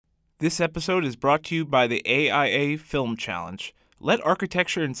This episode is brought to you by the AIA Film Challenge. Let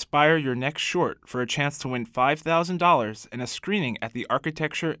architecture inspire your next short for a chance to win $5,000 and a screening at the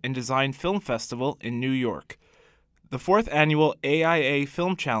Architecture and Design Film Festival in New York. The fourth annual AIA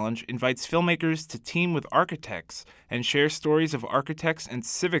Film Challenge invites filmmakers to team with architects and share stories of architects and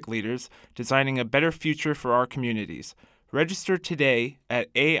civic leaders designing a better future for our communities. Register today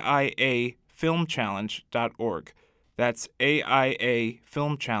at aiafilmchallenge.org. That's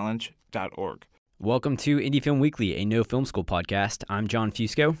aiafilmchallenge.org. Welcome to Indie Film Weekly, a no film school podcast. I'm John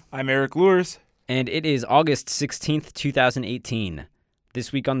Fusco. I'm Eric Lures. And it is August 16th, 2018.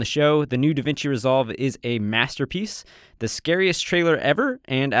 This week on the show, the new DaVinci Resolve is a masterpiece, the scariest trailer ever,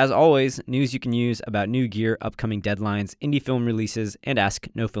 and as always, news you can use about new gear, upcoming deadlines, indie film releases, and Ask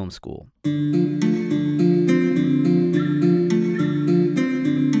No Film School.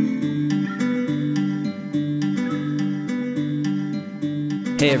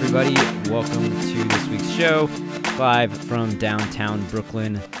 Hey everybody, welcome to this week's show, live from downtown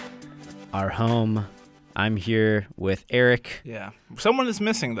Brooklyn, our home. I'm here with Eric. Yeah. Someone is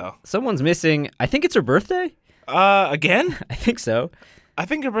missing, though. Someone's missing. I think it's her birthday. Again? I think so. I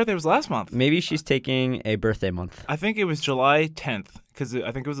think her birthday was last month. Maybe she's taking a birthday month. I think it was July 10th, because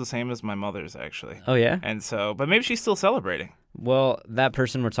I think it was the same as my mother's, actually. Oh, yeah? And so, but maybe she's still celebrating. Well, that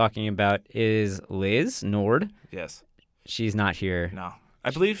person we're talking about is Liz Nord. Yes. She's not here. No. I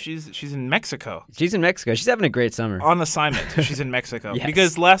believe she's in Mexico. She's in Mexico. She's having a great summer. On assignment. She's in Mexico. Yes.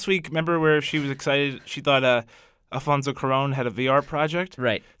 Because last week, remember where she was excited? She thought Alfonso Cuarón had a VR project?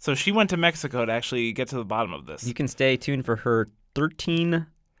 Right. So she went to Mexico to actually get to the bottom of this. You can stay tuned for her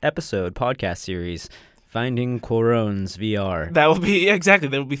 13-episode podcast series, Finding Cuarón's VR. That will be, exactly.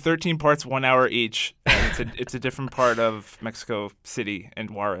 There will be 13 parts, 1 hour each. And it's a different part of Mexico City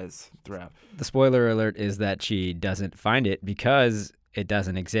and Juarez throughout. The spoiler alert is that she doesn't find it because it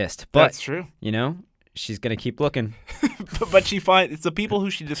doesn't exist. But, that's true. You know, she's going to keep looking. But it's the people who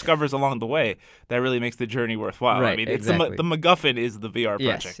she discovers along the way that really makes the journey worthwhile. Right, I mean, exactly. it's the MacGuffin is the VR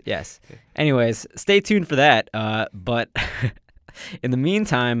project. Yes. Anyways, stay tuned for that. But in the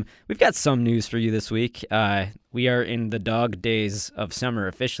meantime, we've got some news for you this week. We are in the dog days of summer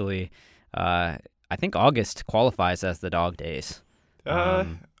officially. I think August qualifies as the dog days.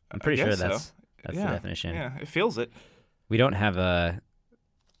 I'm pretty sure that's the definition. Yeah, it feels it. We don't have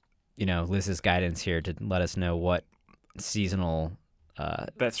Liz's guidance here to let us know what seasonal.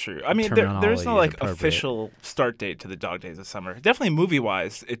 That's true. I mean, there's no official start date to the dog days of summer. Definitely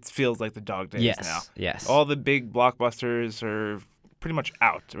movie-wise, it feels like the dog days now. Yes. All the big blockbusters are pretty much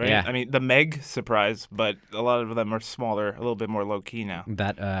out, right? Yeah. I mean, the Meg, surprise, but a lot of them are smaller, a little bit more low-key now.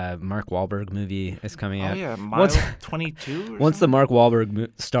 That Mark Wahlberg movie is coming out. Oh, yeah, Mile 22 or Once the Mark Wahlberg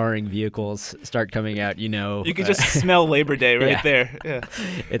starring vehicles start coming out, you know. You can just smell Labor Day right there. Yeah.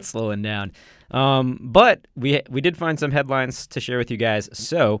 It's slowing down. But we did find some headlines to share with you guys.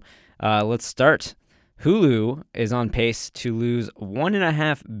 So let's start. Hulu is on pace to lose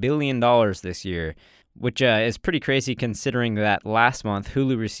 $1.5 billion this year, which is pretty crazy considering that last month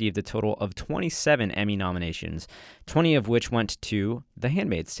Hulu received a total of 27 Emmy nominations, 20 of which went to The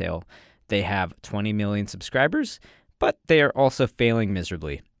Handmaid's Tale. They have 20 million subscribers, but they are also failing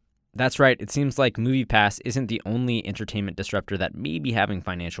miserably. That's right, it seems like MoviePass isn't the only entertainment disruptor that may be having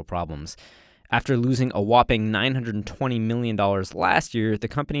financial problems. After losing a whopping $920 million last year, the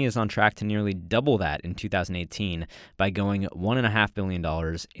company is on track to nearly double that in 2018 by going $1.5 billion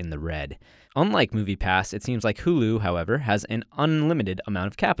in the red. Unlike MoviePass, it seems like Hulu, however, has an unlimited amount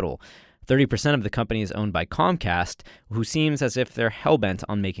of capital. 30% of the company is owned by Comcast, who seems as if they're hell-bent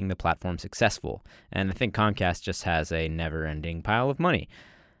on making the platform successful. And I think Comcast just has a never-ending pile of money.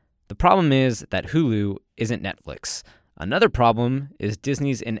 The problem is that Hulu isn't Netflix. Another problem is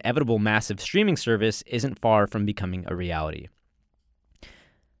Disney's inevitable massive streaming service isn't far from becoming a reality.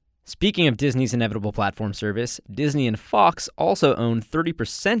 Speaking of Disney's inevitable platform service, Disney and Fox also own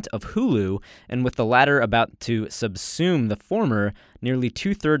 30% of Hulu, and with the latter about to subsume the former, nearly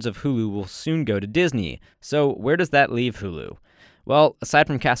two-thirds of Hulu will soon go to Disney. So where does that leave Hulu? Well, aside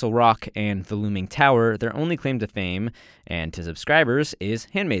from Castle Rock and The Looming Tower, their only claim to fame and to subscribers is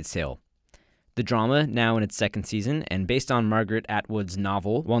Handmaid's Tale. The drama, now in its second season, and based on Margaret Atwood's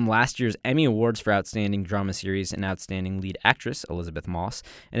novel, won last year's Emmy Awards for Outstanding Drama Series and Outstanding Lead Actress, Elizabeth Moss,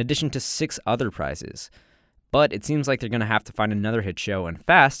 in addition to 6 other prizes. But it seems like they're going to have to find another hit show and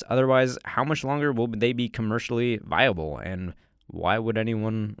fast, otherwise how much longer will they be commercially viable, and why would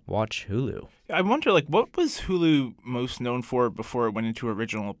anyone watch Hulu? I wonder, what was Hulu most known for before it went into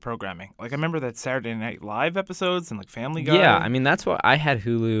original programming? I remember that Saturday Night Live episodes and, Family Guy. Yeah, I mean, that's what I had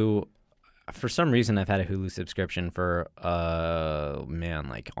Hulu. for some reason, I've had a Hulu subscription for,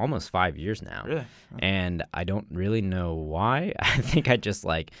 like almost 5 years now. Really? And I don't really know why. I think I just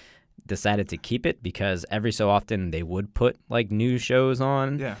like decided to keep it because every so often they would put like new shows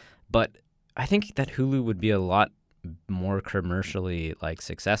on. Yeah. But I think that Hulu would be a lot more commercially like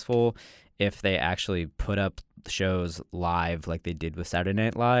successful if they actually put up shows live like they did with Saturday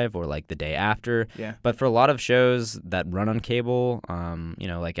Night Live or like the day after. Yeah. But for a lot of shows that run on cable,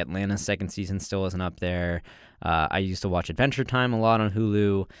 like Atlanta's second season still isn't up there. I used to watch Adventure Time a lot on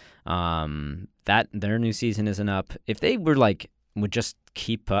Hulu. That their new season isn't up. If they were would just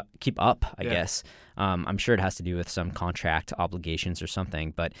keep up, I guess. I'm sure it has to do with some contract obligations or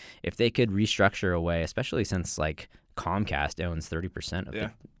something. But if they could restructure a way, especially since like Comcast owns 30% of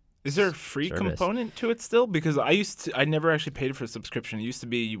the Is there a free service component to it still? Because I never actually paid for a subscription. It used to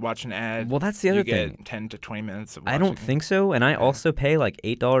be you watch an ad. Well, that's the other you thing. get 10 to 20 minutes of I watching. don't think so, and I also pay like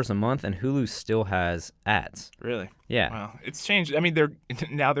 $8 a month, and Hulu still has ads. Really? Yeah. Wow, it's changed. I mean,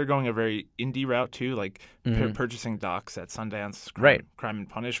 they're going a very indie route too, like purchasing docs at Sundance, Crime and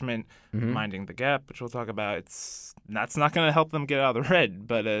Punishment, Minding the Gap, which we'll talk about. That's not going to help them get out of the red,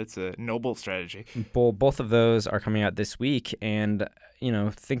 but it's a noble strategy. Both of those are coming out this week, and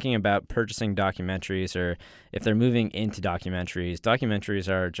thinking about purchasing documentaries, or if they're moving into documentaries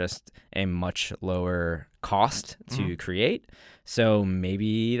are just a much lower cost to create. So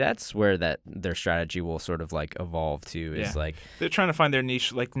maybe that's where their strategy will sort of like evolve to. Is like they're trying to find their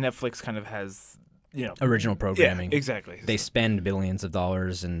niche. Like Netflix kind of has original programming. Yeah, exactly. They spend billions of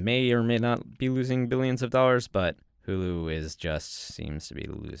dollars and may or may not be losing billions of dollars, but Hulu seems to be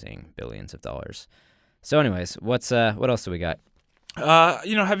losing billions of dollars. So anyways, what else do we got?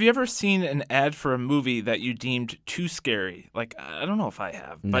 Have you ever seen an ad for a movie that you deemed too scary? Like, I don't know if I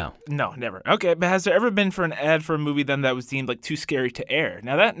have. But no, never. Okay, but has there ever been for an ad for a movie then that was deemed like too scary to air?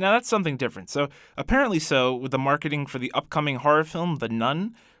 Now that's something different. So apparently, with the marketing for the upcoming horror film The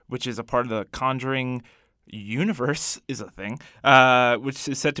Nun, which is a part of the Conjuring universe, is a thing, which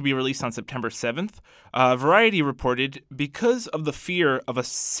is set to be released on September 7th. Variety reported because of the fear of a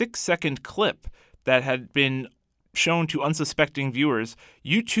 6-second clip that had been shown to unsuspecting viewers,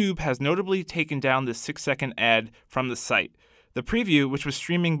 YouTube has notably taken down this 6-second ad from the site. The preview, which was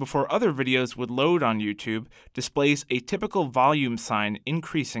streaming before other videos would load on YouTube, displays a typical volume sign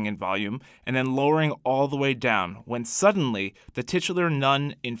increasing in volume and then lowering all the way down, when suddenly the titular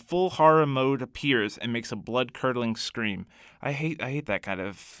nun in full horror mode appears and makes a blood-curdling scream. I hate that kind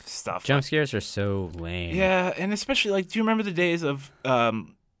of stuff. Jump scares are so lame. Yeah, and especially, do you remember the days of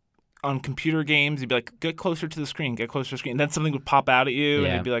on computer games, you'd be like, get closer to the screen, and then something would pop out at you,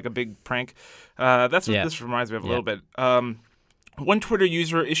 and it'd be like a big prank. That's what this reminds me of a little bit. One Twitter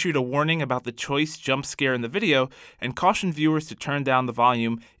user issued a warning about the choice jump scare in the video and cautioned viewers to turn down the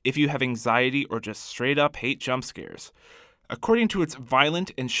volume if you have anxiety or just straight up hate jump scares. According to its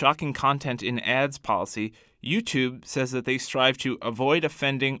violent and shocking content in ads policy, YouTube says that they strive to avoid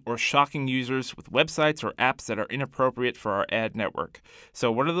offending or shocking users with websites or apps that are inappropriate for our ad network.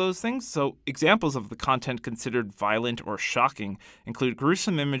 So what are those things? So examples of the content considered violent or shocking include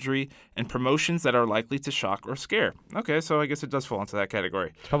gruesome imagery and promotions that are likely to shock or scare. Okay, so I guess it does fall into that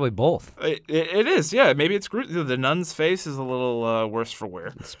category. It's probably both. It is, yeah. Maybe it's the nun's face is a little worse for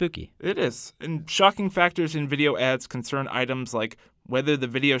wear. It's spooky. It is. And shocking factors in video ads concern items like whether the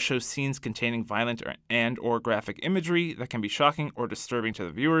video shows scenes containing violent or graphic imagery that can be shocking or disturbing to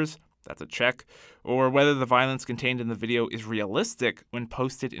the viewers. That's a check. Or whether the violence contained in the video is realistic when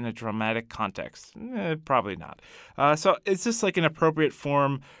posted in a dramatic context. Probably not. So it's just like an appropriate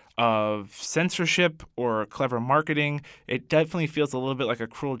form of censorship or clever marketing. It definitely feels a little bit like a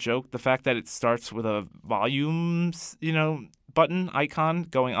cruel joke. The fact that it starts with a volume, button icon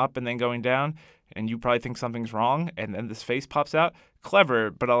going up and then going down, and you probably think something's wrong, and then this face pops out. Clever,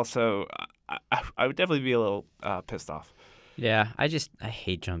 but also I would definitely be a little pissed off. Yeah, I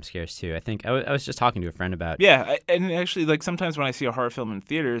hate jump scares too. I think I was just talking to a friend about. Yeah, and actually, sometimes when I see a horror film in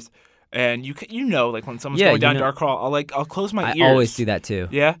theaters, and like when someone's going down dark hall, I'll close my ears. I always do that too.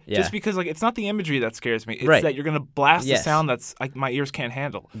 Yeah, just because it's not the imagery that scares me. It's that you're gonna blast a sound that's my ears can't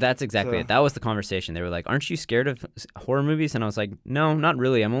handle. That's exactly it. That was the conversation. They were like, "Aren't you scared of horror movies?" And I was like, "No, not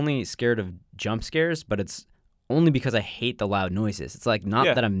really. I'm only scared of jump scares, but it's only because I hate the loud noises. It's not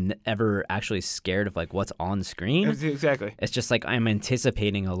that I'm ever actually scared of what's on screen. Exactly. It's just I'm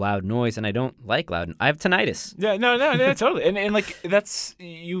anticipating a loud noise, and I don't like loud. I have tinnitus. Yeah, no, totally. And that's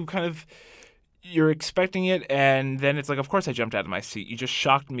you kind of. You're expecting it, and then it's of course I jumped out of my seat. You just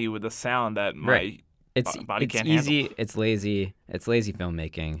shocked me with a sound that my body can't handle. It's easy. It's lazy. It's lazy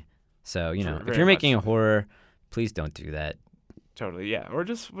filmmaking. So if you're much. making a horror, please don't do that. Totally, yeah. Or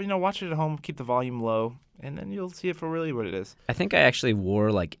just, watch it at home, keep the volume low, and then you'll see it for really what it is. I think I actually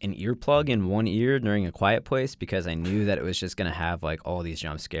wore like an earplug in one ear during A Quiet Place because I knew that it was just going to have like all these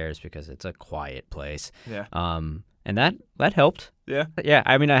jump scares because it's a quiet place. Yeah. And that helped. Yeah. Yeah,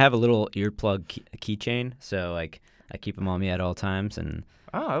 I mean, I have a little earplug keychain, so like I keep them on me at all times. And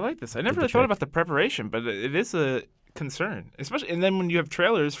I like this. I never really thought about the preparation, but it is a concern, especially. And then when you have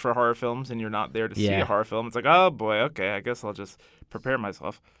trailers for horror films and you're not there to see a horror film, it's like, oh boy, okay, I guess I'll just prepare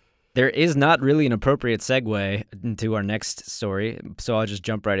myself. There is not really an appropriate segue into our next story, so I'll just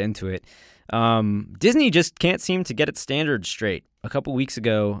jump right into it. Disney just can't seem to get its standards straight. A couple weeks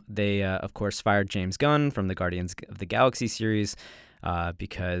ago, they, of course, fired James Gunn from the Guardians of the Galaxy series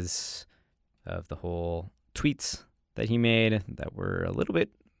because of the whole tweets that he made that were a little bit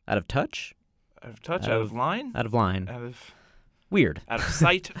out of touch. Out of touch? Out of line? Out of line. Out of... Weird. Out of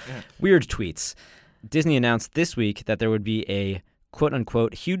sight? Yeah. Weird tweets. Disney announced this week that there would be a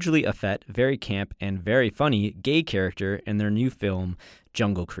quote-unquote hugely effete, very camp, and very funny gay character in their new film,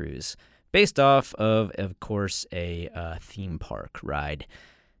 Jungle Cruise, based off of course, a theme park ride.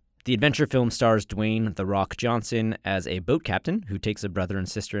 The adventure film stars Dwayne "The Rock" Johnson as a boat captain who takes a brother and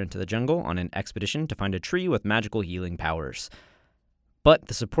sister into the jungle on an expedition to find a tree with magical healing powers. But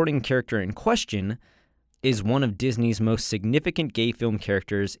the supporting character in question is one of Disney's most significant gay film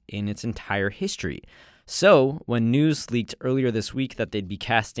characters in its entire history. So, when news leaked earlier this week that they'd be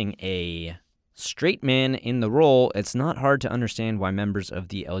casting a straight man in the role, it's not hard to understand why members of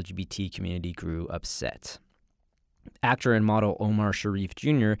the LGBT community grew upset. Actor and model Omar Sharif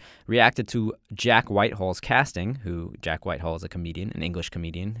Jr. reacted to Jack Whitehall's casting, Jack Whitehall is a comedian, an English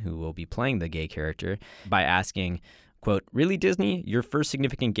comedian, who will be playing the gay character, by asking, quote, "Really, Disney? Your first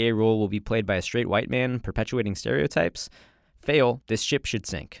significant gay role will be played by a straight white man perpetuating stereotypes? Fail, this ship should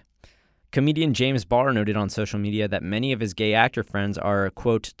sink." Comedian James Barr noted on social media that many of his gay actor friends are,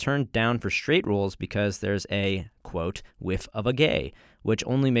 quote, turned down for straight roles because there's a, quote, whiff of a gay, which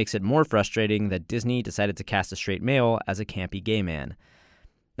only makes it more frustrating that Disney decided to cast a straight male as a campy gay man.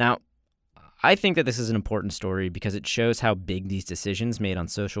 Now, I think that this is an important story because it shows how big these decisions made on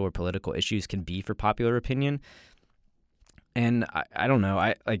social or political issues can be for popular opinion. And I don't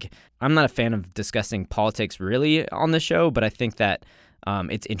know, I'm not a fan of discussing politics really on the show, but I think that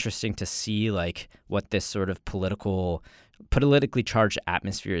it's interesting to see like what this sort of politically charged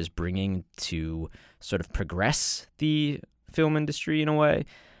atmosphere is bringing to sort of progress the film industry in a way.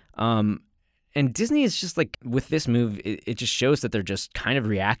 And Disney is just like, with this move, it just shows that they're just kind of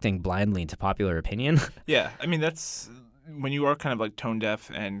reacting blindly to popular opinion. Yeah, I mean, that's when you are kind of like tone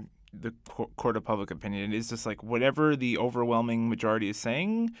deaf and the court of public opinion. It is just like whatever the overwhelming majority is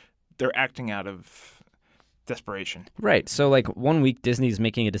saying, they're acting out of desperation. Right. So like 1 week Disney's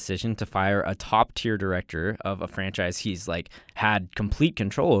making a decision to fire a top tier director of a franchise he's like had complete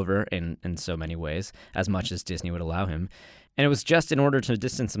control over in so many ways, as much as Disney would allow him. And it was just in order to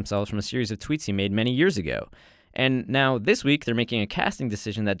distance themselves from a series of tweets he made many years ago. And now this week they're making a casting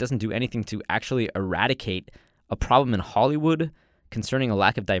decision that doesn't do anything to actually eradicate a problem in Hollywood concerning a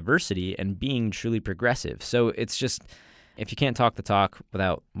lack of diversity and being truly progressive. So it's just, if you can't talk the talk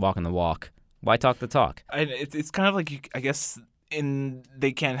without walking the walk, why talk the talk? It's kind of like, I guess,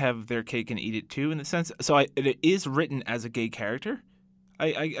 they can't have their cake and eat it too, in the sense. So it is written as a gay character, I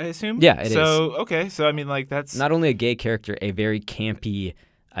assume? Yeah, it is. So, okay. So, I mean, like, that's... Not only a gay character, a very campy,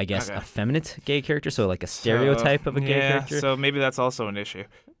 I guess, effeminate gay character. So, like, a stereotype of a gay character. So maybe that's also an issue.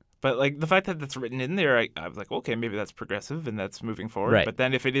 But, like, the fact that that's written in there, I was like, okay, maybe that's progressive and that's moving forward. Right. But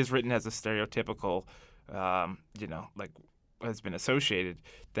then if it is written as a stereotypical, like, has been associated,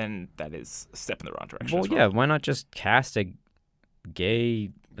 then that is a step in the wrong direction. Well, yeah, why not just cast a gay...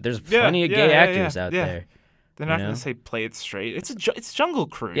 There's plenty of gay actors out there. They're not going to say play it straight. It's Jungle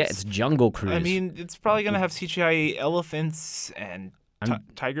Cruise. Yeah, it's Jungle Cruise. I mean, it's probably going to have CGI elephants and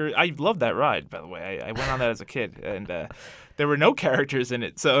tiger. I love that ride, by the way. I went on that as a kid, and there were no characters in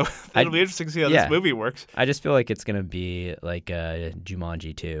it, so it'll be interesting to see how this movie works. I just feel like it's going to be like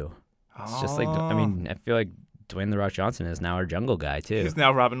Jumanji 2. It's just like, I mean, I feel like Dwayne "The Rock" Johnson is now our jungle guy, too. He's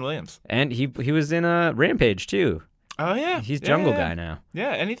now Robin Williams. And he was in Rampage, too. Oh, yeah. He's jungle guy now. Yeah,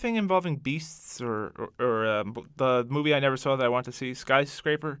 anything involving beasts or the movie I never saw that I want to see,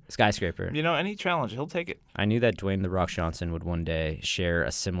 Skyscraper. Any challenge, he'll take it. I knew that Dwayne "The Rock" Johnson would one day share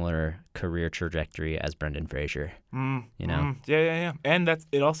a similar career trajectory as Brendan Fraser. Yeah. And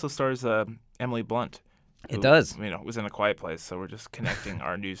it also stars Emily Blunt. It does. Was in A Quiet Place, so we're just connecting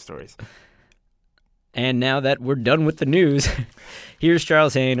our news stories. And now that we're done with the news, here's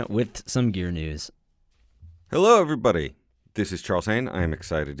Charles Hain with some gear news. Hello, everybody. This is Charles Hain. I am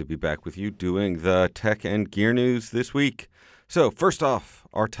excited to be back with you doing the tech and gear news this week. So, first off,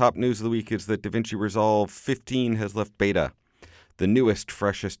 our top news of the week is that DaVinci Resolve 15 has left beta. The newest,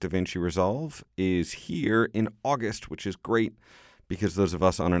 freshest DaVinci Resolve is here in August, which is great because those of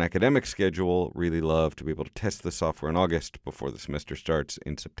us on an academic schedule really love to be able to test the software in August before the semester starts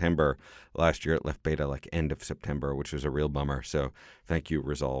in September. Last year it left beta like end of September, which was a real bummer. So thank you,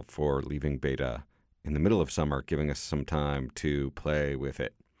 Resolve, for leaving beta in the middle of summer, giving us some time to play with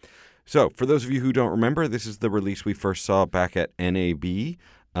it. So for those of you who don't remember, this is the release we first saw back at NAB,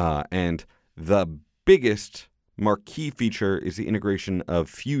 and the biggest marquee feature is the integration of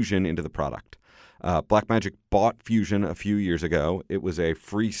Fusion into the product. Blackmagic bought Fusion a few years ago. It was a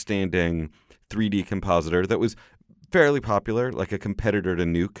freestanding 3D compositor that was fairly popular, like a competitor to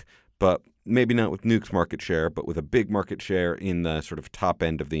Nuke, but maybe not with Nuke's market share, but with a big market share in the sort of top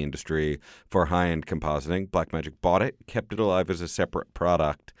end of the industry for high-end compositing. Blackmagic bought it, kept it alive as a separate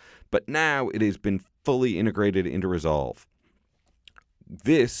product, but now it has been fully integrated into Resolve.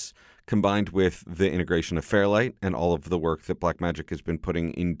 This, combined with the integration of Fairlight and all of the work that Blackmagic has been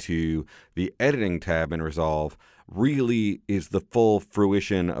putting into the editing tab in Resolve, really is the full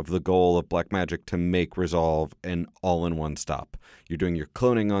fruition of the goal of Blackmagic to make Resolve an all-in-one stop. You're doing your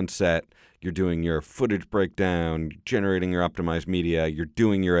cloning on set, you're doing your footage breakdown, you're generating your optimized media, you're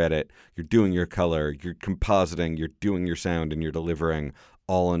doing your edit, you're doing your color, you're compositing, you're doing your sound, and you're delivering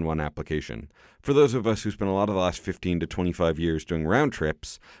all in one application. For those of us who spent a lot of the last 15 to 25 years doing round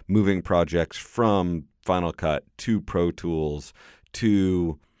trips, moving projects from Final Cut to Pro Tools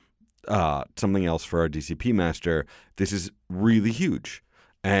to something else for our DCP master, this is really huge.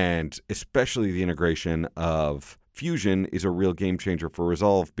 And especially the integration of Fusion is a real game changer for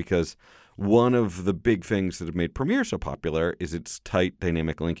Resolve, because one of the big things that have made Premiere so popular is its tight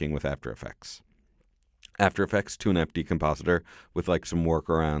dynamic linking with After Effects. After Effects 2.5D compositor with like some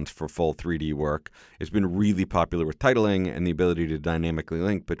workarounds for full 3D work has been really popular with titling, and the ability to dynamically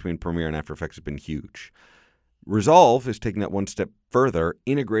link between Premiere and After Effects has been huge. Resolve is taking that one step further,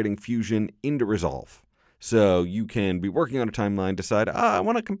 integrating Fusion into Resolve. So you can be working on a timeline, decide, I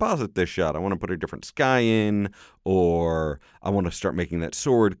want to composite this shot. I want to put a different sky in, or I want to start making that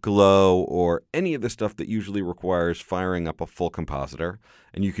sword glow, or any of the stuff that usually requires firing up a full compositor.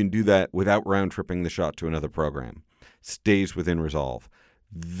 And you can do that without round-tripping the shot to another program. Stays within Resolve.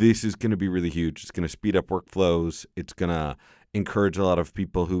 This is going to be really huge. It's going to speed up workflows. It's going to encourage a lot of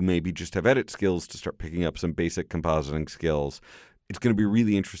people who maybe just have edit skills to start picking up some basic compositing skills. It's going to be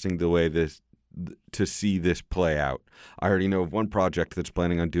really interesting to see this play out. I already know of one project that's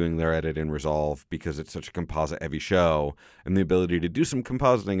planning on doing their edit in Resolve because it's such a composite-heavy show, and the ability to do some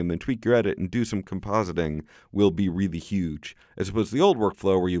compositing and then tweak your edit and do some compositing will be really huge, as opposed to the old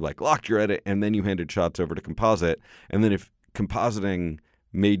workflow where you like locked your edit and then you handed shots over to composite, and then if compositing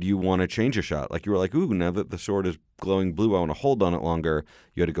made you want to change a shot, like you were like, ooh, now that the sword is glowing blue, I want to hold on it longer,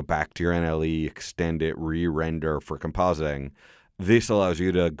 you had to go back to your NLE, extend it, re-render for compositing. This allows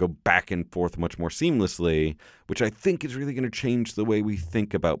you to go back and forth much more seamlessly, which I think is really going to change the way we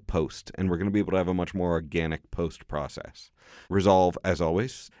think about post, and we're going to be able to have a much more organic post process. Resolve, as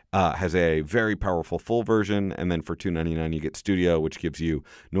always, has a very powerful full version, and then for $2.99 you get Studio, which gives you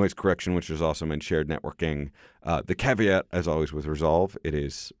noise correction, which is awesome, and shared networking. The caveat, as always with Resolve, it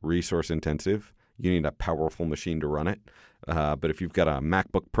is resource intensive. You need a powerful machine to run it. But if you've got a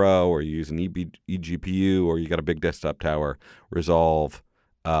MacBook Pro, or you use an eGPU, or you got a big desktop tower, Resolve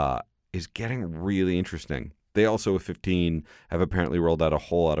is getting really interesting. They also, with 15, have apparently rolled out a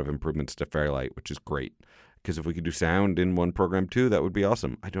whole lot of improvements to Fairlight, which is great. Because if we could do sound in one program too, that would be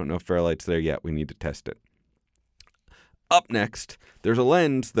awesome. I don't know if Fairlight's there yet. We need to test it. Up next, there's a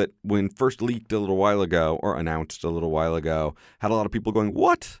lens that when first leaked a little while ago, or announced a little while ago, had a lot of people going,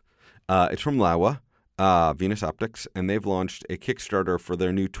 what? It's from Laowa. Venus Optics, and they've launched a Kickstarter for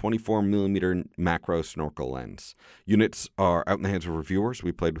their new 24mm macro snorkel lens. Units are out in the hands of reviewers.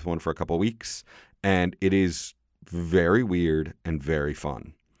 We played with one for a couple weeks, and it is very weird and very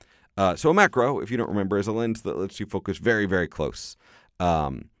fun. So a macro, if you don't remember, is a lens that lets you focus very, very close.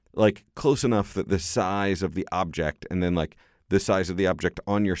 Like close enough that the size of the object and then like the size of the object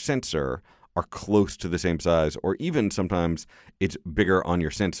on your sensor are close to the same size, or even sometimes it's bigger on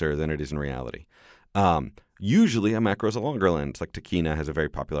your sensor than it is in reality. Usually a macro is a longer lens, like Takina has a very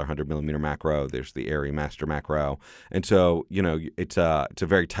popular 100mm macro. There's the Arri Master macro. And so, it's a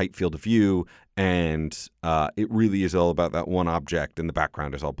very tight field of view, and it really is all about that one object, and the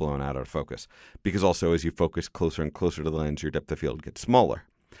background is all blown out of focus. Because also as you focus closer and closer to the lens, your depth of field gets smaller.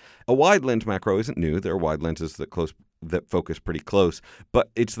 A wide lens macro isn't new. There are wide lenses that focus pretty close, but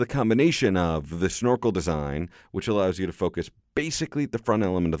it's the combination of the snorkel design, which allows you to focus basically at the front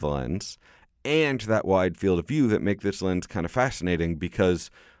element of the lens, and that wide field of view that make this lens kind of fascinating, because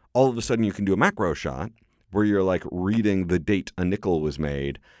all of a sudden you can do a macro shot where you're like reading the date a nickel was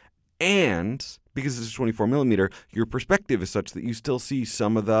made, and because this is 24 millimeter, your perspective is such that you still see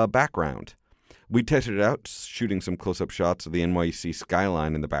some of the background. We tested it out, shooting some close-up shots of the NYC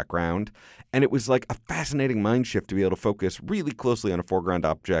skyline in the background, and it was like a fascinating mind shift to be able to focus really closely on a foreground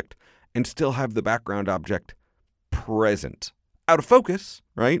object and still have the background object present. Out of focus,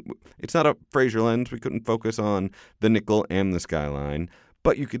 right? It's not a Fraser lens. We couldn't focus on the nickel and the skyline,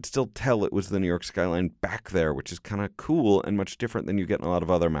 but you could still tell it was the New York skyline back there, which is kind of cool and much different than you get in a lot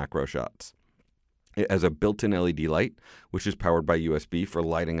of other macro shots. It has a built-in LED light, which is powered by USB for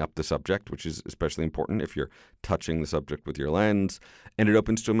lighting up the subject, which is especially important if you're touching the subject with your lens. And it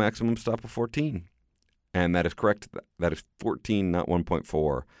opens to a maximum stop of 14. And that is correct. That is 14, not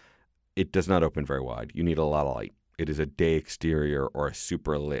 1.4. It does not open very wide. You need a lot of light. It is a day exterior or a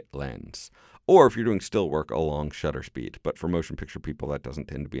super lit lens. Or if you're doing still work, a long shutter speed. But for motion picture people, that doesn't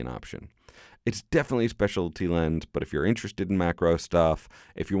tend to be an option. It's definitely a specialty lens, but if you're interested in macro stuff,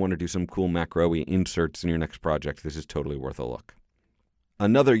 if you want to do some cool macro-y inserts in your next project, this is totally worth a look.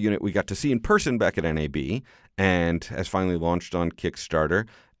 Another unit we got to see in person back at NAB and has finally launched on Kickstarter,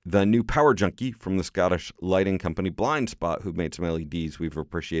 the new Power Junkie from the Scottish lighting company Blindspot, who've made some LEDs we've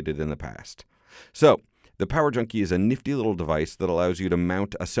appreciated in the past. So, the Power Junkie is a nifty little device that allows you to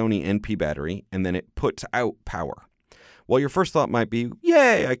mount a Sony NP battery, and then it puts out power. Well, your first thought might be,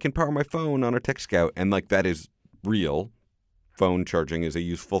 yay, I can power my phone on a Tech Scout, and like that is real. Phone charging is a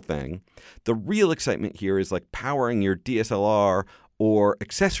useful thing. The real excitement here is like powering your DSLR or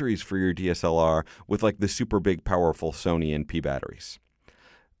accessories for your DSLR with like the super big powerful Sony NP batteries.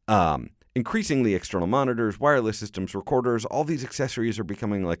 Increasingly, external monitors, wireless systems, recorders, all these accessories are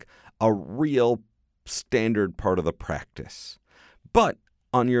becoming like a real standard part of the practice. But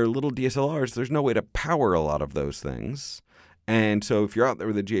on your little DSLRs, there's no way to power a lot of those things. And so if you're out there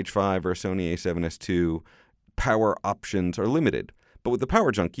with a GH5 or a Sony a7S II, power options are limited. But with the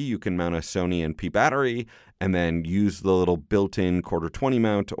Power Junkie, you can mount a Sony NP battery and then use the little built-in quarter 20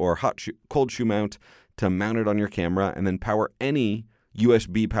 mount or cold shoe mount to mount it on your camera and then power any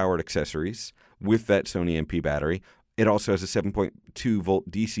USB-powered accessories with that Sony NP battery. It also has a 7.2 volt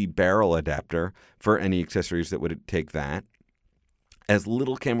DC barrel adapter for any accessories that would take that. As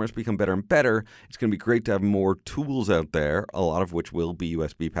little cameras become better and better, it's going to be great to have more tools out there, a lot of which will be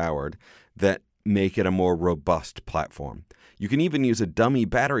USB powered, that make it a more robust platform. You can even use a dummy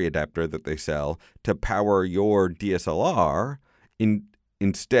battery adapter that they sell to power your DSLR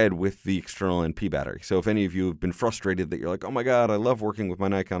instead with the external NP battery. So if any of you have been frustrated that you're like, oh my God, I love working with my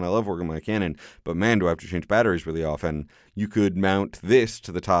Nikon, I love working with my Canon, but man, do I have to change batteries really often, you could mount this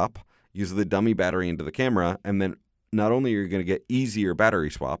to the top, use the dummy battery into the camera, and then not only are you going to get easier battery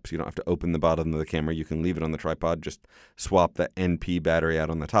swaps, you don't have to open the bottom of the camera, you can leave it on the tripod, just swap the NP battery out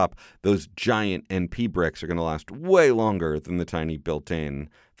on the top. Those giant NP bricks are going to last way longer than the tiny built-in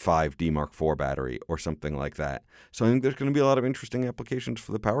 5D Mark IV battery or something like that. So I think there's going to be a lot of interesting applications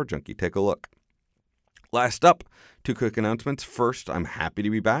for the Power Junkie. Take a look. Last up, 2 quick announcements. First, I'm happy to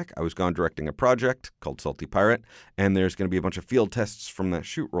be back. I was gone directing a project called Salty Pirate, and there's going to be a bunch of field tests from that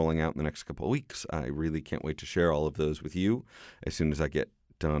shoot rolling out in the next couple of weeks. I really can't wait to share all of those with you as soon as I get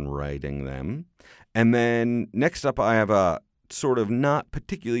done writing them. And then next up, I have a sort of not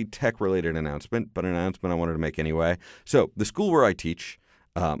particularly tech-related announcement, but an announcement I wanted to make anyway. So the school where I teach,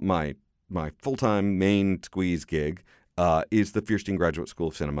 my full-time main squeeze gig, is the Fierstein Graduate School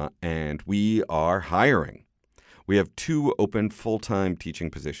of Cinema, and we are hiring. We have 2 open full-time teaching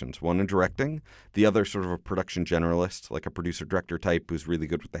positions, one in directing, the other sort of a production generalist, like a producer-director type who's really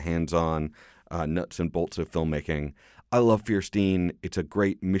good with the hands-on nuts and bolts of filmmaking. I love Fierstein. It's a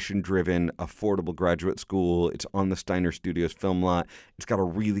great mission-driven, affordable graduate school. It's on the Steiner Studios film lot. It's got a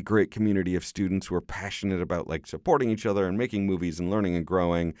really great community of students who are passionate about like supporting each other and making movies and learning and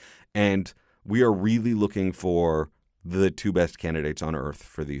growing, and we are really looking for the 2 best candidates on earth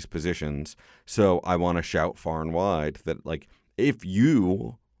for these positions. So I want to shout far and wide that, like, if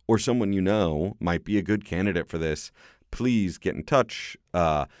you or someone you know might be a good candidate for this, please get in touch.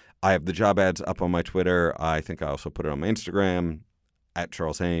 I have the job ads up on my Twitter. I think I also put it on my Instagram,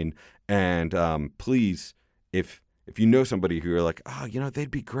 @CharlesHain. And please, if you know somebody who are like, oh, they'd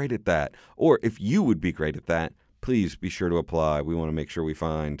be great at that, or if you would be great at that, please be sure to apply. We want to make sure we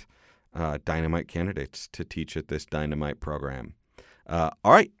find dynamite candidates to teach at this dynamite program. All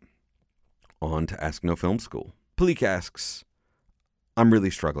right, on to Ask No Film School. Palik asks, I'm really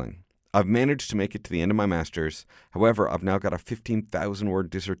struggling. I've managed to make it to the end of my master's. However, I've now got a 15,000-word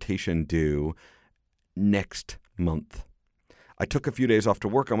dissertation due next month. I took a few days off to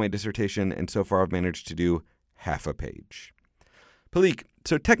work on my dissertation, and so far I've managed to do half a page. Palik,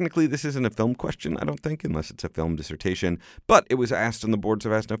 so technically this isn't a film question, I don't think, unless it's a film dissertation, but it was asked on the boards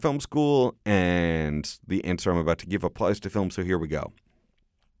of Ask No Film School, and the answer I'm about to give applies to film, so here we go.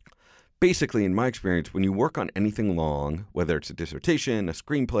 Basically, in my experience, when you work on anything long, whether it's a dissertation, a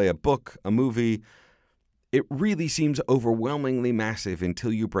screenplay, a book, a movie, it really seems overwhelmingly massive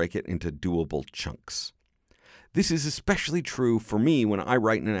until you break it into doable chunks. This is especially true for me when I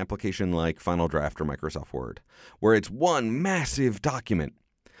write in an application like Final Draft or Microsoft Word, where it's one massive document.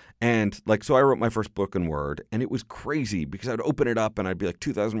 And so I wrote my first book in Word, and it was crazy because I'd open it up and I'd be like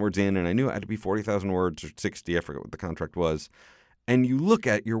 2,000 words in, and I knew it had to be 40,000 words or 60, I forget what the contract was. And you look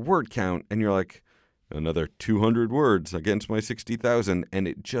at your word count and you're like, another 200 words against my 60,000, and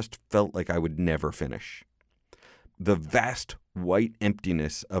it just felt like I would never finish. The vast white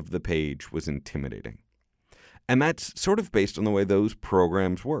emptiness of the page was intimidating. And that's sort of based on the way those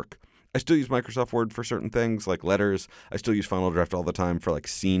programs work. I still use Microsoft Word for certain things like letters. I still use Final Draft all the time for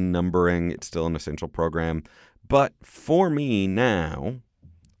scene numbering. It's still an essential program. But for me now,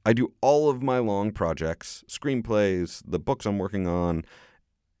 I do all of my long projects, screenplays, the books I'm working on,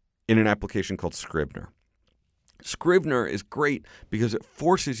 in an application called Scrivener. Scrivener is great because it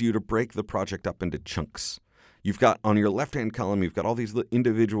forces you to break the project up into chunks. You've got, on your left-hand column, you've got all these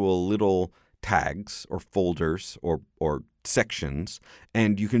individual little tags or folders or sections,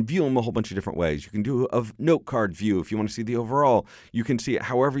 and you can view them a whole bunch of different ways. You can do a note card view if you want to see the overall. You can see it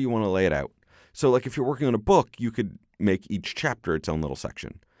however you want to lay it out. So if you're working on a book, you could make each chapter its own little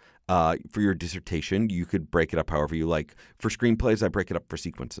section. For your dissertation, you could break it up however you like. For screenplays, I break it up for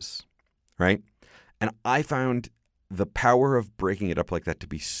sequences, right? And I found the power of breaking it up like that to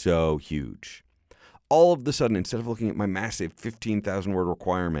be so huge. All of a sudden, instead of looking at my massive 15,000 word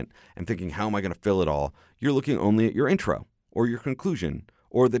requirement and thinking, how am I going to fill it all? You're looking only at your intro or your conclusion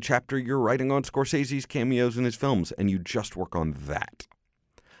or the chapter you're writing on Scorsese's cameos in his films, and you just work on that.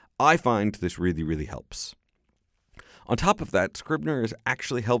 I find this really, really helps. On top of that, Scrivener has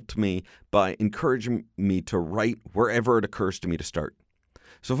actually helped me by encouraging me to write wherever it occurs to me to start.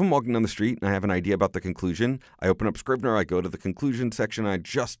 So if I'm walking down the street and I have an idea about the conclusion, I open up Scrivener, I go to the conclusion section, and I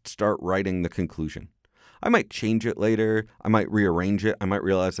just start writing the conclusion. I might change it later, I might rearrange it, I might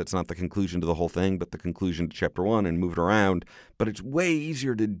realize that's not the conclusion to the whole thing, but the conclusion to chapter 1 and move it around. But it's way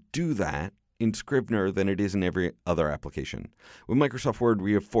easier to do that in Scrivener than it is in every other application. With Microsoft Word, where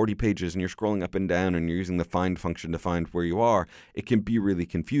you have 40 pages and you're scrolling up and down and you're using the find function to find where you are, it can be really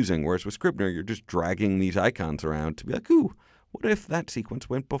confusing. Whereas with Scrivener, you're just dragging these icons around to be like, ooh, what if that sequence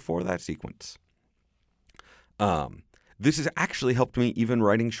went before that sequence? This has actually helped me even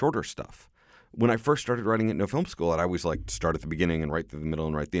writing shorter stuff. When I first started writing at No Film School, I'd always start at the beginning and write through the middle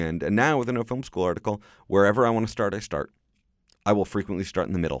and write the end. And now with a No Film School article, wherever I want to start, I start. I will frequently start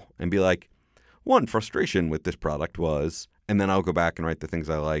in the middle and be like, one frustration with this product was, and then I'll go back and write the things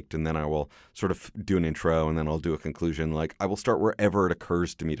I liked, and then I will sort of do an intro, and then I'll do a conclusion. I will start wherever it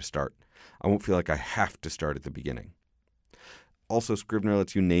occurs to me to start. I won't feel like I have to start at the beginning. Also, Scrivener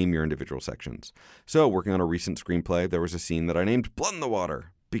lets you name your individual sections. So, working on a recent screenplay, there was a scene that I named Blood in the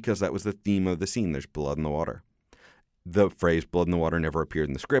Water, because that was the theme of the scene. There's blood in the water. The phrase blood in the water never appeared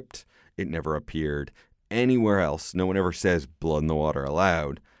in the script. It never appeared anywhere else. No one ever says blood in the water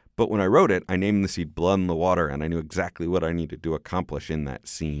aloud. But when I wrote it, I named the scene Blood in the Water, and I knew exactly what I needed to accomplish in that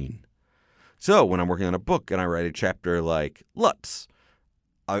scene. So when I'm working on a book and I write a chapter like Lutz,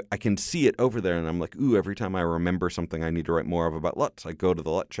 I can see it over there, and I'm like, ooh, every time I remember something I need to write more of about Lutz, I go to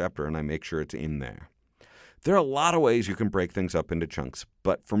the Lutz chapter and I make sure it's in there. There are a lot of ways you can break things up into chunks,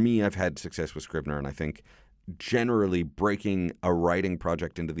 but for me, I've had success with Scrivener, and I think generally breaking a writing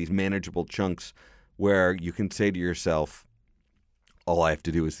project into these manageable chunks where you can say to yourself, all I have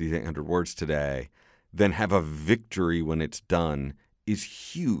to do is these 800 words today, then have a victory when it's done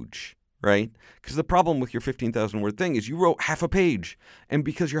is huge, right? Because the problem with your 15,000 word thing is you wrote half a page, and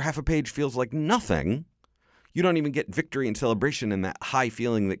because your half a page feels like nothing, you don't even get victory and celebration and that high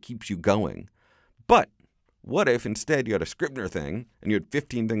feeling that keeps you going. But what if instead you had a Scrivener thing and you had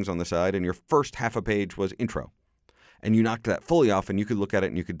 15 things on the side and your first half a page was intro, and you knocked that fully off and you could look at it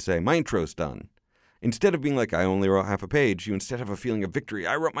and you could say, my intro's done. Instead of being like, I only wrote half a page, you instead have a feeling of victory.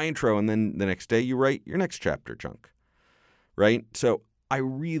 I wrote my intro, and then the next day you write your next chapter chunk, right? So I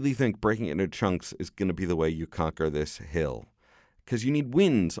really think breaking it into chunks is going to be the way you conquer this hill, because you need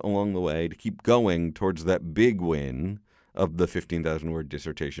wins along the way to keep going towards that big win of the 15,000 word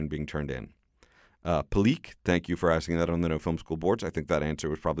dissertation being turned in. Palik, thank you for asking that on the No Film School boards. I think that answer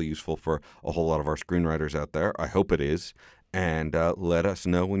was probably useful for a whole lot of our screenwriters out there. I hope it is. And let us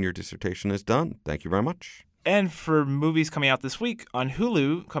know when your dissertation is done. Thank you very much. And for movies coming out this week, on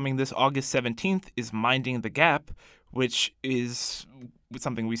Hulu, coming this August 17th, is Minding the Gap, which is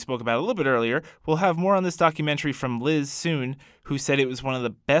something we spoke about a little bit earlier. We'll have more on this documentary from Liz soon, who said it was one of the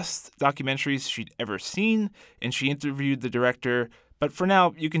best documentaries she'd ever seen, and she interviewed the director. But for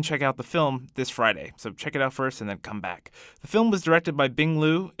now, you can check out the film this Friday, so check it out first and then come back. The film was directed by Bing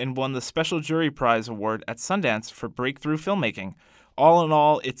Liu and won the Special Jury Prize Award at Sundance for breakthrough filmmaking. All in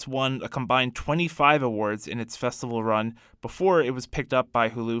all, it's won a combined 25 awards in its festival run before it was picked up by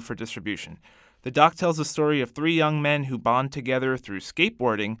Hulu for distribution. The doc tells the story of three young men who bond together through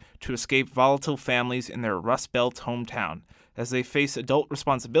skateboarding to escape volatile families in their Rust Belt hometown. As they face adult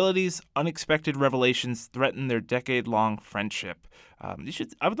responsibilities, unexpected revelations threaten their decade-long friendship. I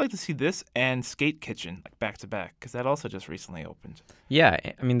would like to see this and Skate Kitchen back to back, because that also just recently opened. Yeah,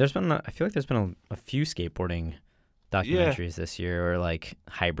 I mean, I feel like there's been a few skateboarding documentaries this year, or like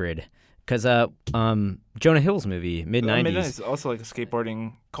hybrid. Because Jonah Hill's movie, mid-90s. Mid-90s, also like a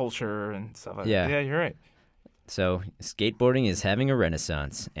skateboarding culture and stuff like that. Yeah. Yeah, you're right. So skateboarding is having a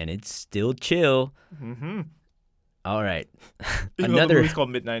renaissance, and it's still chill. Mm-hmm. All right. Even though the movie's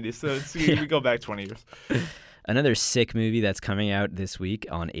called mid-90s, so we go back 20 years. Another sick movie that's coming out this week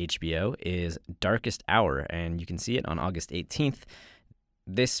on HBO is Darkest Hour, and you can see it on August 18th.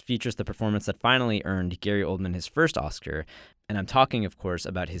 This features the performance that finally earned Gary Oldman his first Oscar, and I'm talking, of course,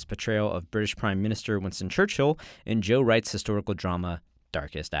 about his portrayal of British Prime Minister Winston Churchill in Joe Wright's historical drama,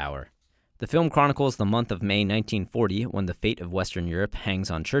 Darkest Hour. The film chronicles the month of May 1940 when the fate of Western Europe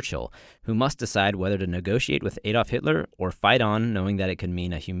hangs on Churchill, who must decide whether to negotiate with Adolf Hitler or fight on, knowing that it could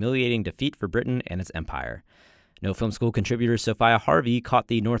mean a humiliating defeat for Britain and its empire. No Film School contributor Sophia Harvey caught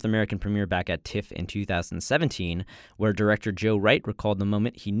the North American premiere back at TIFF in 2017, where director Joe Wright recalled the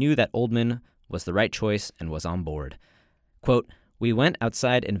moment he knew that Oldman was the right choice and was on board. Quote, "We went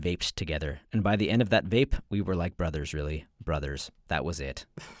outside and vaped together, and by the end of that vape, we were like brothers, really. Brothers. That was it."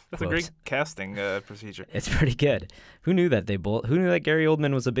 That's Quote. a great casting procedure. It's pretty good. Who knew that Who knew that Gary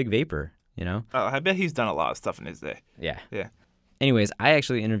Oldman was a big vapor, you know? Oh, I bet he's done a lot of stuff in his day. Yeah. Yeah. Anyways, I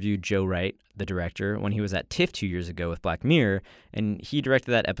actually interviewed Joe Wright, the director, when he was at TIFF 2 years ago with Black Mirror, and he directed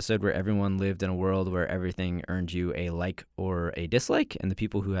that episode where everyone lived in a world where everything earned you a like or a dislike, and the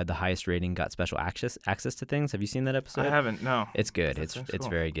people who had the highest rating got special access to things. Have you seen that episode? I haven't, no. It's good. It's It's cool.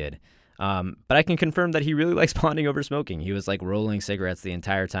 very good. But I can confirm that he really likes bonding over smoking. He was like rolling cigarettes the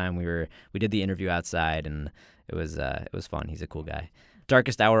entire time we did the interview outside, and it was fun. He's a cool guy.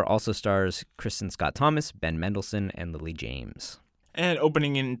 Darkest Hour also stars Kristen Scott Thomas, Ben Mendelsohn, and Lily James. And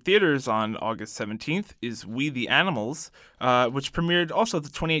opening in theaters on August 17th is We the Animals, which premiered also at the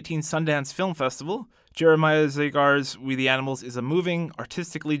 2018 Sundance Film Festival. Jeremiah Zagar's We the Animals is a moving,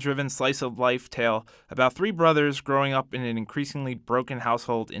 artistically driven slice-of-life tale about three brothers growing up in an increasingly broken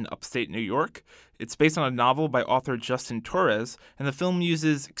household in upstate New York. It's based on a novel by author Justin Torres, and the film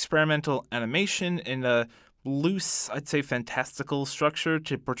uses experimental animation in a loose, I'd say fantastical structure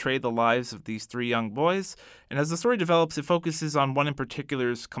to portray the lives of these three young boys. And as the story develops, it focuses on one in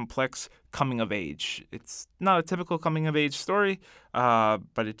particular's complex coming of age. It's not a typical coming of age story, but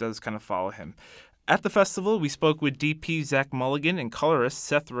it does kind of follow him. At the festival, we spoke with DP Zach Mulligan and colorist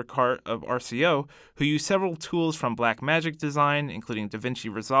Seth Ricart of RCO, who used several tools from Blackmagic design, including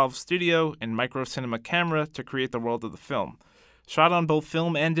DaVinci Resolve Studio and Micro Cinema Camera, to create the world of the film. Shot on both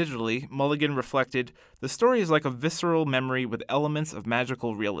film and digitally, Mulligan reflected, "The story is like a visceral memory with elements of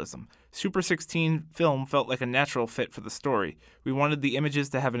magical realism. Super 16 film felt like a natural fit for the story. We wanted the images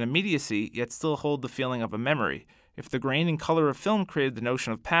to have an immediacy, yet still hold the feeling of a memory. If the grain and color of film created the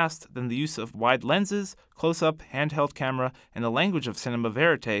notion of past, then the use of wide lenses, close-up, handheld camera, and the language of cinema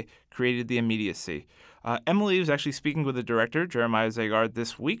verite created the immediacy." Emily was actually speaking with the director, Jeremiah Zagar,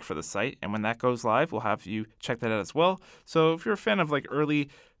 this week for the site, and when that goes live, we'll have you check that out as well. So if you're a fan of like early,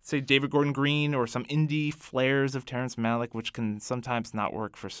 say, David Gordon Green or some indie flares of Terrence Malick, which can sometimes not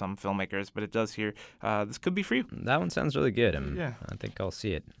work for some filmmakers, but it does here, this could be for you. That one sounds really good. Yeah. I think I'll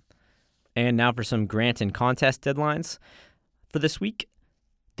see it. And now for some grant and contest deadlines for this week.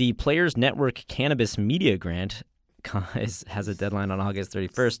 The Players Network Cannabis Media Grant has a deadline on August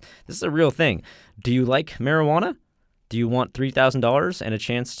 31st. This is a real thing. Do you like marijuana? Do you want $3,000 and a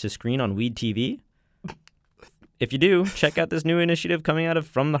chance to screen on Weed TV? If you do, check out this new initiative coming out of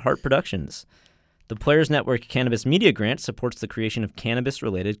From the Heart Productions. The Players Network Cannabis Media Grant supports the creation of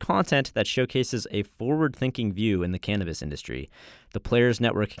cannabis-related content that showcases a forward-thinking view in the cannabis industry. The Players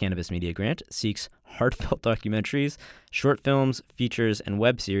Network Cannabis Media Grant seeks heartfelt documentaries, short films, features, and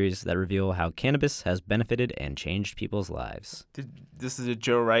web series that reveal how cannabis has benefited and changed people's lives. This is a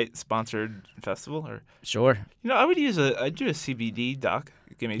Joe Wright sponsored festival, or Sure. I'd do a CBD doc.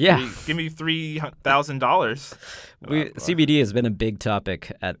 Give me $3,000. CBD has been a big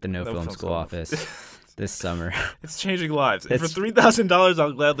topic at the No No Film Film School School. office this summer. It's changing lives. And for $3,000,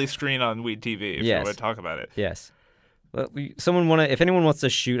 I'll gladly screen on Weed TV if you want to talk about it. Yes. Well, if anyone wants to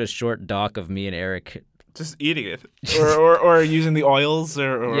shoot a short doc of me and Eric just eating it, or using the oils,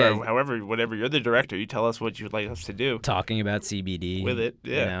 or Yeah. whatever. You're the director. You tell us what you'd like us to do talking about CBD with it.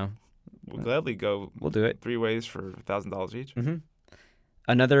 Yeah, you know, we'll gladly go. We'll do it 3 ways for $1,000 each. Mm-hmm.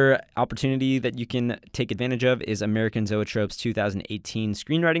 Another opportunity that you can take advantage of is American Zoetrope's 2018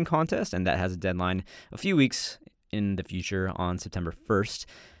 screenwriting contest, and that has a deadline a few weeks in the future on September 1st.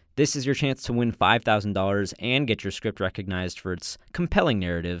 This is your chance to win $5,000 and get your script recognized for its compelling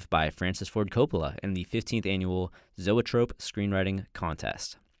narrative by Francis Ford Coppola in the 15th annual Zoetrope Screenwriting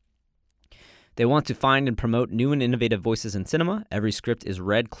Contest. They want to find and promote new and innovative voices in cinema. Every script is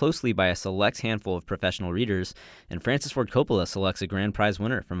read closely by a select handful of professional readers, and Francis Ford Coppola selects a grand prize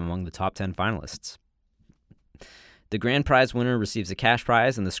winner from among the top 10 finalists. The grand prize winner receives a cash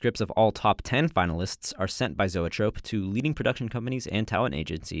prize, and the scripts of all top 10 finalists are sent by Zoetrope to leading production companies and talent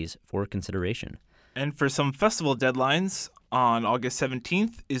agencies for consideration. And for some festival deadlines, on August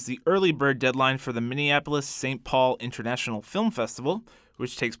 17th is the early bird deadline for the Minneapolis-St. Paul International Film Festival,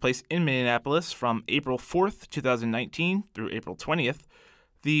 which takes place in Minneapolis from April 4th, 2019 through April 20th.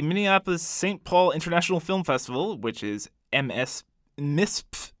 The Minneapolis-St. Paul International Film Festival, which is MSPIF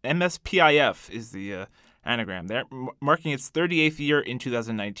is the anagram there, marking its 38th year in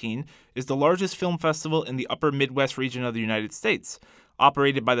 2019, is the largest film festival in the upper Midwest region of the United States.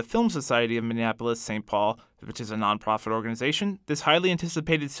 Operated by the Film Society of Minneapolis-St. Paul, which is a nonprofit organization, this highly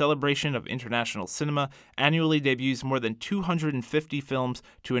anticipated celebration of international cinema annually debuts more than 250 films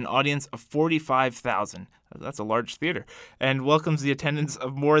to an audience of 45,000. That's a large theater, and welcomes the attendance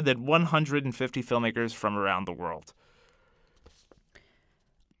of more than 150 filmmakers from around the world.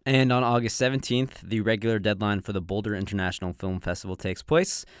 And on August 17th, the regular deadline for the Boulder International Film Festival takes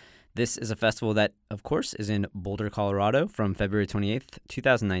place. This is a festival that, of course, is in Boulder, Colorado from February 28th,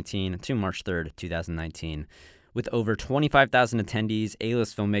 2019 to March 3rd, 2019. With over 25,000 attendees,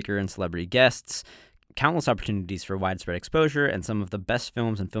 A-list filmmaker and celebrity guests, countless opportunities for widespread exposure, and some of the best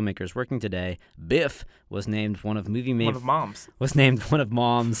films and filmmakers working today, Biff was named one of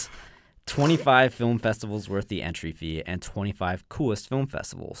Mom's 25 film festivals worth the entry fee and 25 coolest film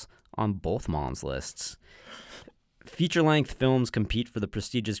festivals on both Mom's lists. Feature-length films compete for the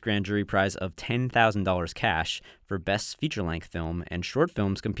prestigious grand jury prize of $10,000 cash for Best Feature-Length Film, and short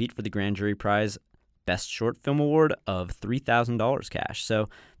films compete for the grand jury prize Best Short Film Award of $3,000 cash. So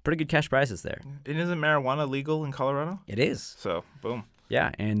pretty good cash prizes there. And isn't marijuana legal in Colorado? It is. So, boom. Yeah,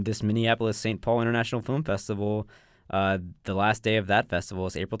 and this Minneapolis-St. Paul International Film Festival, the last day of that festival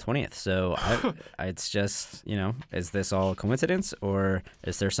is April 20th. So it's just, is this all a coincidence, or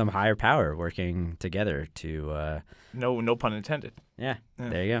is there some higher power working together to... No pun intended. Yeah,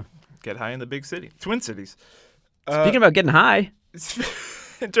 there you go. Get high in the big city. Twin cities. Speaking about getting high...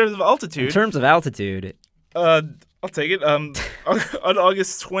 In terms of altitude... I'll take it. On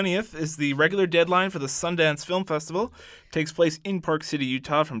August 20th is the regular deadline for the Sundance Film Festival. It takes place in Park City,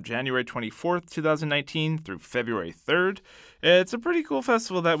 Utah from January 24th, 2019 through February 3rd. It's a pretty cool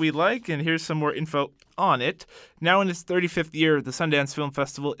festival that we like, and here's some more info on it. Now in its 35th year, the Sundance Film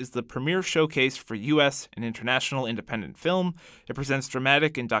Festival is the premier showcase for U.S. and international independent film. It presents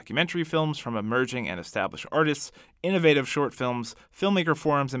dramatic and documentary films from emerging and established artists, innovative short films, filmmaker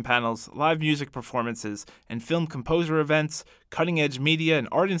forums and panels, live music performances, and film composer events, cutting-edge media and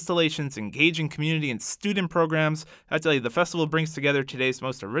art installations, engaging community and student programs. I tell you, the festival brings together today's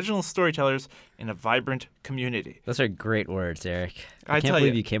most original storytellers in a vibrant community. Those are great words, Eric. I can't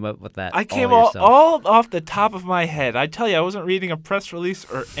believe you came up with that. I came all off the top of my head. I tell you, I wasn't reading a press release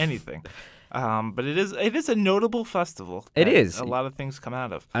or anything. But it is a notable festival. It is. A lot of things come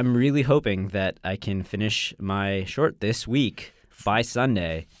out of. I'm really hoping that I can finish my short this week by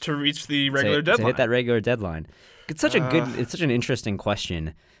Sunday to reach the regular deadline. To hit that regular deadline. It's such it's such an interesting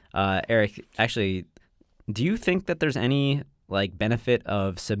question. Eric, actually, do you think that there's any benefit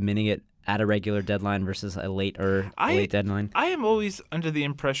of submitting it at a regular deadline versus a late deadline? I am always under the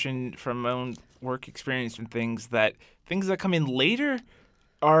impression from my own work experience and things that come in later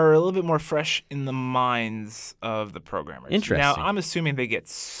are a little bit more fresh in the minds of the programmers. Interesting. Now, I'm assuming they get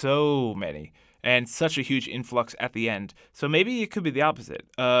so many and such a huge influx at the end. So maybe it could be the opposite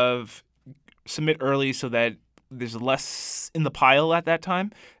of submit early so that there's less in the pile at that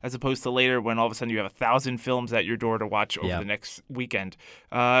time, as opposed to later when all of a sudden you have 1,000 films at your door to watch over the next weekend.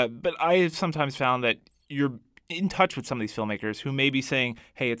 But I have sometimes found that you're in touch with some of these filmmakers who may be saying,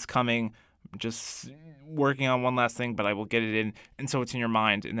 hey, it's coming, just working on one last thing, but I will get it in. And so it's in your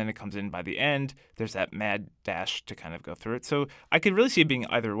mind, and then it comes in by the end. There's that mad dash to kind of go through it. So I could really see it being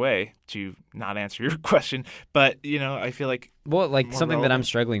either way, to not answer your question. But, I feel like... Well, like something relevant. that I'm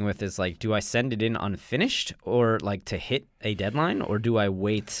struggling with is like, do I send it in unfinished or like to hit a deadline, or do I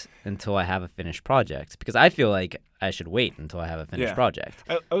wait until I have a finished project? Because I feel like I should wait until I have a finished project.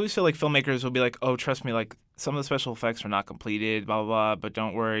 I always feel like filmmakers will be like, oh, trust me, like some of the special effects are not completed, blah, blah, blah, but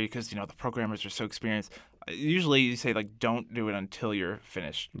don't worry because, the programmers are so experienced. Usually you say, like, don't do it until you're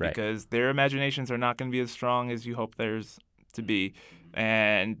finished because their imaginations are not going to be as strong as you hope theirs to be.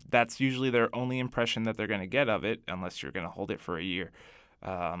 And that's usually their only impression that they're going to get of it unless you're going to hold it for a year.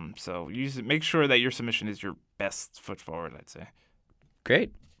 So make sure that your submission is your best foot forward, I'd say.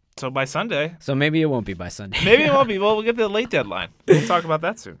 Great. So by Sunday. So maybe it won't be by Sunday. Maybe it won't be. Well, we'll get the late deadline. We'll talk about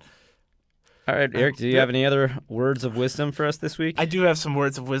that soon. All right, Eric, do you have any other words of wisdom for us this week? I do have some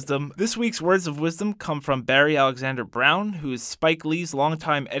words of wisdom. This week's words of wisdom come from Barry Alexander Brown, who is Spike Lee's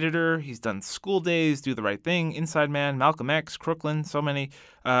longtime editor. He's done School Days, Do the Right Thing, Inside Man, Malcolm X, Crooklyn, so many.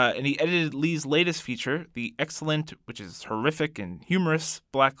 And he edited Lee's latest feature, the excellent, which is horrific and humorous,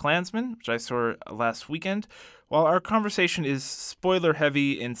 Black Klansman, which I saw last weekend. While our conversation is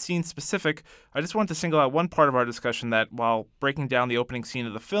spoiler-heavy and scene-specific, I just want to single out one part of our discussion that, while breaking down the opening scene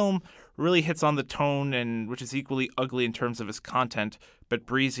of the film, really hits on the tone, and which is equally ugly in terms of its content, but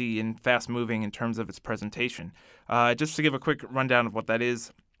breezy and fast-moving in terms of its presentation. Just to give a quick rundown of what that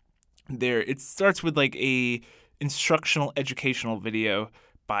is, it starts with like a instructional, educational video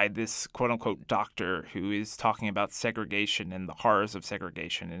by this quote-unquote doctor who is talking about segregation and the horrors of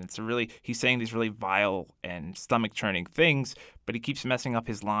segregation. And he's saying these really vile and stomach-churning things, but he keeps messing up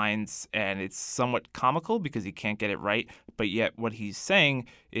his lines, and it's somewhat comical because he can't get it right, but yet what he's saying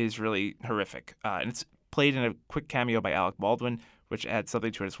is really horrific. And it's played in a quick cameo by Alec Baldwin, which adds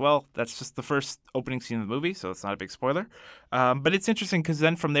something to it as well. That's just the first opening scene of the movie, so it's not a big spoiler. But it's interesting because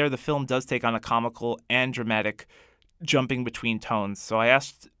then from there, the film does take on a comical and dramatic jumping between tones. So I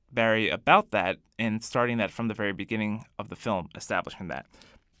asked Barry about that and starting that from the very beginning of the film, establishing that.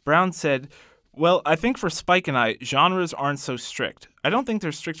 Brown said, well, I think for Spike and I, genres aren't so strict. I don't think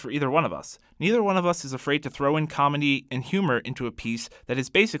they're strict for either one of us. Neither one of us is afraid to throw in comedy and humor into a piece that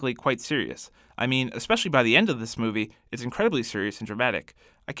is basically quite serious. I mean, especially by the end of this movie, it's incredibly serious and dramatic.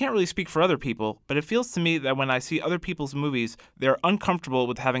 I can't really speak for other people, but it feels to me that when I see other people's movies, they're uncomfortable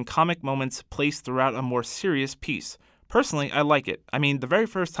with having comic moments placed throughout a more serious piece. Personally, I like it. I mean, the very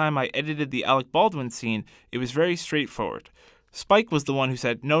first time I edited the Alec Baldwin scene, it was very straightforward. Spike was the one who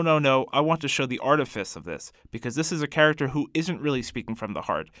said, no, I want to show the artifice of this, because this is a character who isn't really speaking from the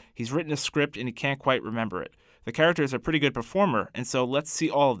heart. He's written a script and he can't quite remember it. The character is a pretty good performer, and so let's see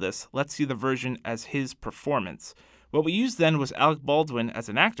all of this. Let's see the version as his performance. What we used then was Alec Baldwin as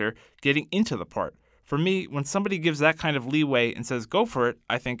an actor getting into the part. For me, when somebody gives that kind of leeway and says, go for it,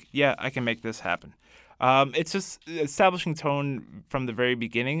 I think, yeah, I can make this happen. It's just establishing tone from the very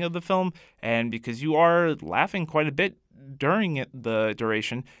beginning of the film, and because you are laughing quite a bit during the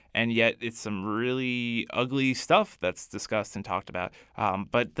duration, and yet it's some really ugly stuff that's discussed and talked about.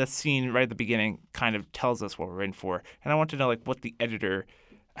 But that scene right at the beginning kind of tells us what we're in for, and I want to know what the editor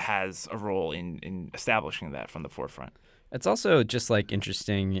has a role in establishing that from the forefront. It's also just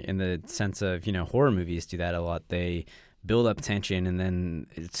interesting in the sense of, horror movies do that a lot. They build up tension, and then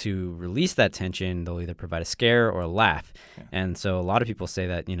to release that tension, they'll either provide a scare or a laugh. Yeah. And so a lot of people say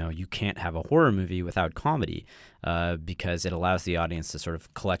that, you can't have a horror movie without comedy because it allows the audience to sort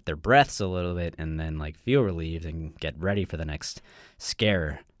of collect their breaths a little bit and then feel relieved and get ready for the next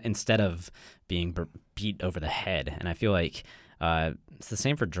scare instead of being beat over the head. And I feel like it's the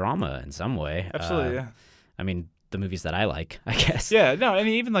same for drama in some way. Absolutely, yeah. I mean, the movies that I like, I guess. Yeah, no, and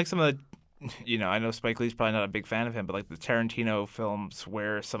even some of the I know Spike Lee's probably not a big fan of him, but the Tarantino films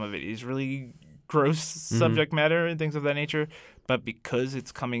where some of it is really gross subject matter and things of that nature, but because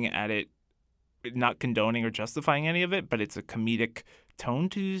it's coming at it, not condoning or justifying any of it, but it's a comedic tone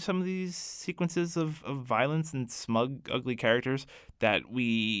to some of these sequences of violence and smug, ugly characters that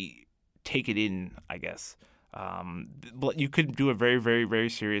we take it in, I guess. You could do a very, very, very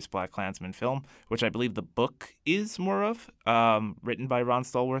serious Black Klansman film, which I believe the book is more of, written by Ron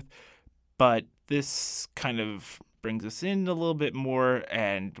Stallworth. But this kind of brings us in a little bit more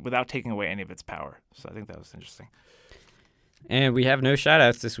and without taking away any of its power. So I think that was interesting. And we have no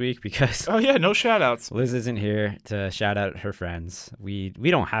shout-outs this week because Oh, yeah, no shout-outs. Liz isn't here to shout out her friends. We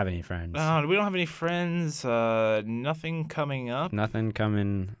don't have any friends. We don't have any friends. Nothing coming up. Nothing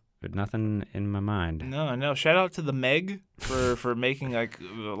coming, but nothing in my mind. No. Shout out to the Meg for making like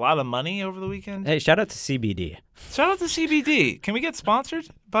a lot of money over the weekend. Hey, shout out to CBD. Shout out to CBD. Can we get sponsored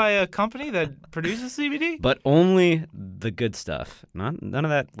by a company that produces CBD? But only the good stuff. None of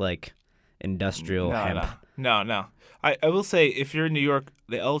that like industrial hemp. No. I will say, if you're in New York,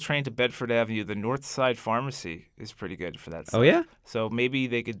 the L train to Bedford Avenue, the North Side Pharmacy is pretty good for that stuff. Oh, yeah? So maybe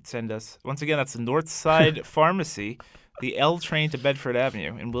they could send us, once again, that's the North Side Pharmacy, the L train to Bedford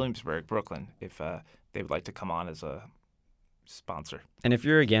Avenue in Williamsburg, Brooklyn, if they would like to come on as a sponsor. And if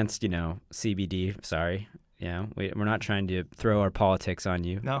you're against, CBD, sorry, we're not trying to throw our politics on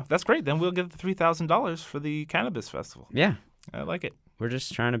you. No, that's great. Then we'll get the $3,000 for the Cannabis Festival. Yeah. I like it. We're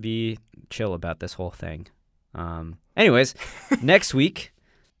just trying to be chill about this whole thing. Anyways, next week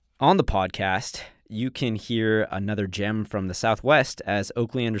on the podcast, you can hear another gem from the Southwest as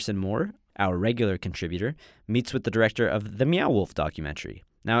Oakley Anderson Moore, our regular contributor, meets with the director of the Meow Wolf documentary.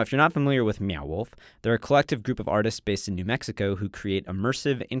 Now, if you're not familiar with Meow Wolf, they're a collective group of artists based in New Mexico who create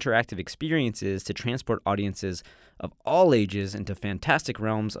immersive, interactive experiences to transport audiences of all ages into fantastic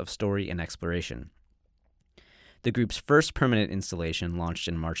realms of story and exploration. The group's first permanent installation launched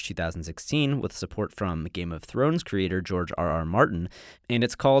in March 2016 with support from Game of Thrones creator George R.R. Martin, and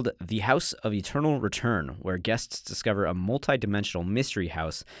it's called The House of Eternal Return, where guests discover a multi-dimensional mystery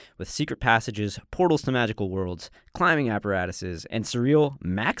house with secret passages, portals to magical worlds, climbing apparatuses, and surreal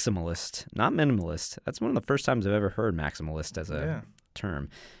maximalist, not minimalist. That's one of the first times I've ever heard maximalist as a term.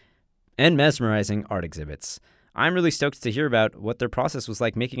 And mesmerizing art exhibits. I'm really stoked to hear about what their process was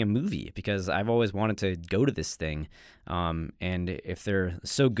like making a movie, because I've always wanted to go to this thing. And if they're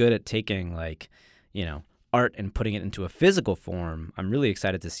so good at taking art and putting it into a physical form, I'm really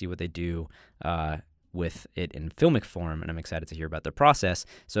excited to see what they do with it in filmic form, and I'm excited to hear about their process.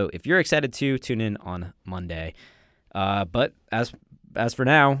 So if you're excited to, tune in on Monday. But as for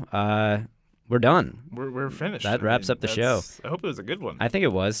now, we're done. We're finished. That wraps up the show. I hope it was a good one. I think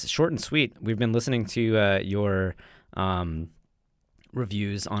it was short and sweet. We've been listening to your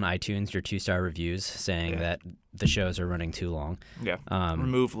reviews on iTunes, your 2-star reviews, saying that the shows are running too long. Yeah.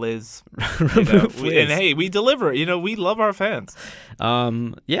 Remove Liz. Remove Liz. And hey, we deliver. We love our fans.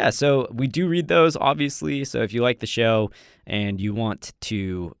 So we do read those, obviously. So if you like the show and you want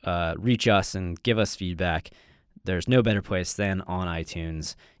to reach us and give us feedback, there's no better place than on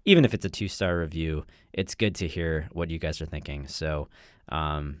iTunes. Even if it's a 2-star review, it's good to hear what you guys are thinking. So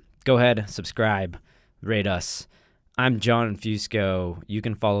go ahead, subscribe, rate us. I'm John Fusco. You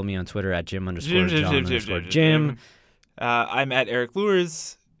can follow me on Twitter at Jim_John_Jim. I'm at Eric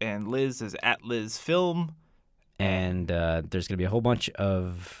Lures, and Liz is at Liz Film. And there's going to be a whole bunch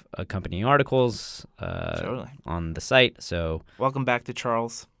of accompanying articles on the site. So welcome back to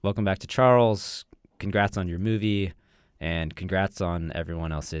Charles. Welcome back to Charles. Congrats on your movie, and congrats on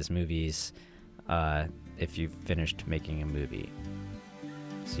everyone else's movies if you've finished making a movie.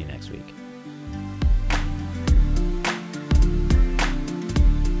 See you next week.